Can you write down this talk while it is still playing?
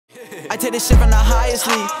I take this shit from the highest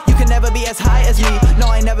league. You can never be as high as me.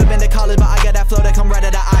 No, I ain't never been to college, but I got that flow that come right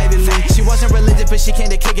out of Ivy League. She wasn't religious, but she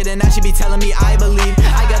came to kick it, and now she be telling me I believe.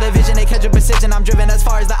 I got a vision, they catch with precision. I'm driven as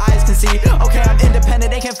far as the eyes can see. Okay, I'm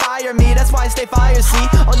independent, they can't fire me. That's why I stay fire, see.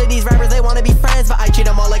 All of these rappers, they wanna be friends, but I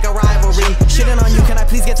treat them all like a rivalry. Shitting on you, can I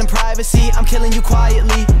please get some privacy? I'm killing you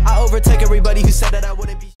quietly. I overtook everybody who said that I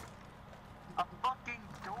wouldn't be. A fucking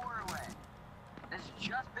doorway that's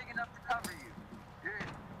just big enough to cover you.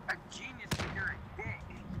 You're a genius, but you're a dick.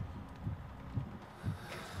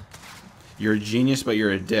 You're a genius, but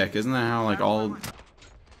you're a dick. Isn't that how, like, all...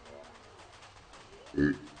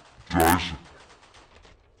 Guys.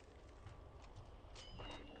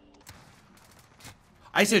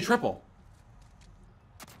 I said triple.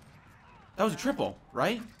 That was a triple,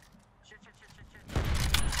 right?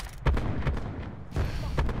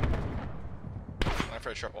 For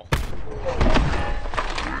a triple.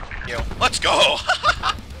 Yo, let's go!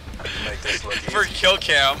 Make this look easy. For kill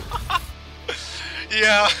cam.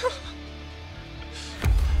 Yeah.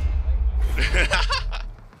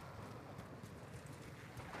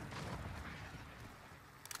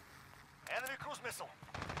 Enemy cruise missile.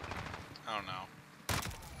 I don't know.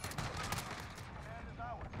 Command is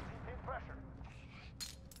ours. Maintain pressure.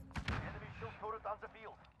 Enemy shield turret on the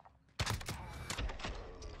field.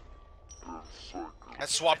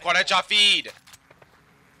 Let's swap Quadraja feed!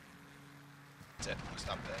 That's it.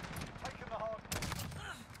 Stop there. Taking the hard.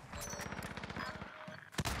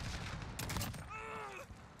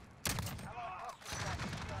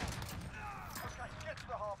 Okay, get to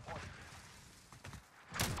the hard point.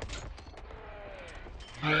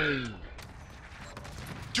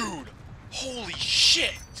 Dude! Holy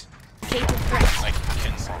shit! Fatal threat. Like,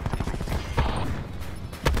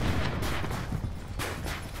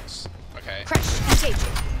 okay. Crash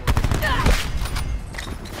engaging.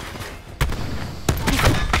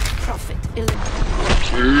 Profit eliminated.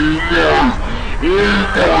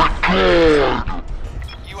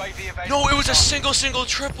 No, it was a single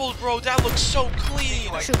triple, bro. That looks so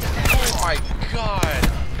clean. Shoot. Oh my god.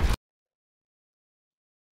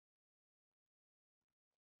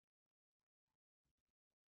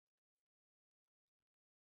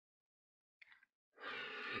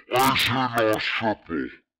 I said no triple.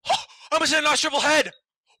 I'm gonna say a Nos triple head!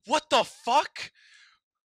 What the fuck?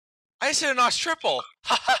 I said a Nos triple!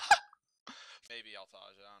 Maybe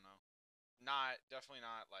Altage, I don't know. Definitely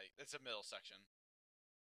not, like, it's a middle section.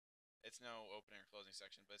 It's no opening or closing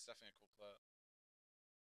section, but it's definitely a cool clip.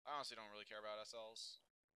 I honestly don't really care about SLs.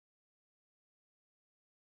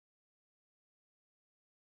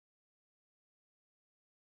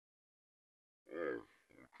 Oh,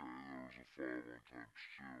 okay, there's a 5 on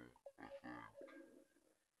times 2, I think.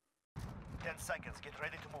 10 seconds. Get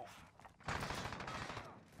ready to move.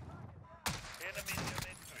 Enemy in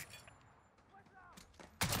mid-street.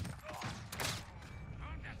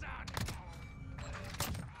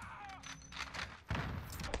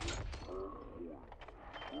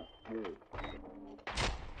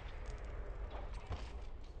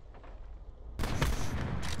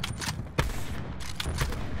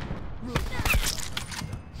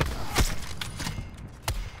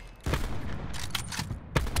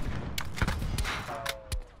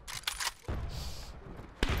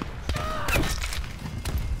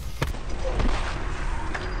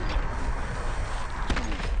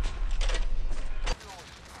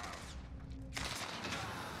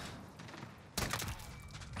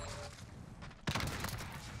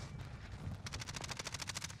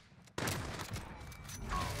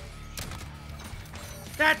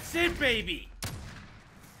 That's it, baby!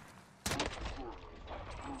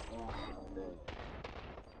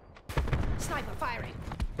 Sniper firing.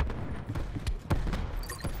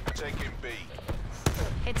 Taking B.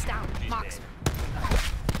 Heads down. Marks.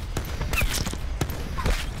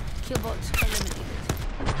 Killbot eliminated.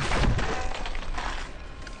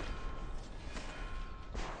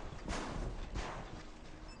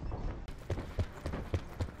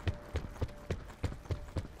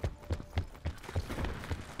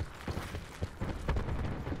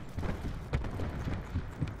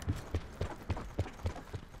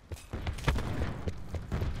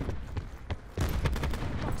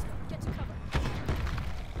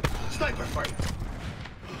 Sniper fight.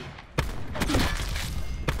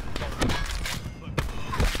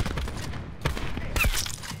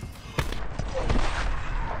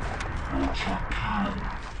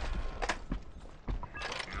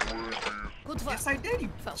 Good work. Yes, I did, you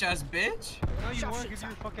just bitch. No, you weren't because you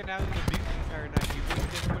were fucking out in the beach the entire night. You really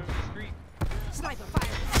didn't go to the street. Sniper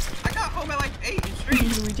fire. I got home at like 8 in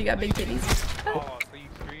street. Luigi got big titties. Oh, so you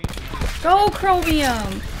street? Go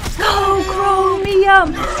Chromium! Go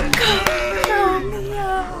Chromium! Oh,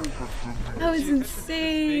 Leo. That was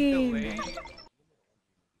insane.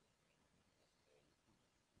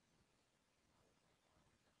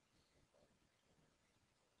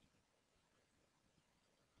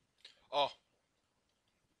 Oh.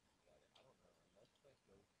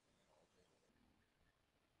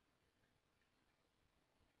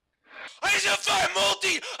 I said 5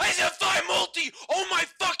 multi! I said 5 multi! Oh my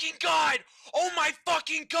fucking god! Oh my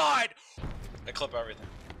fucking god! I clip everything.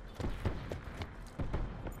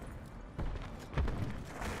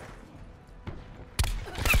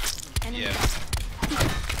 Enemy. Yeah.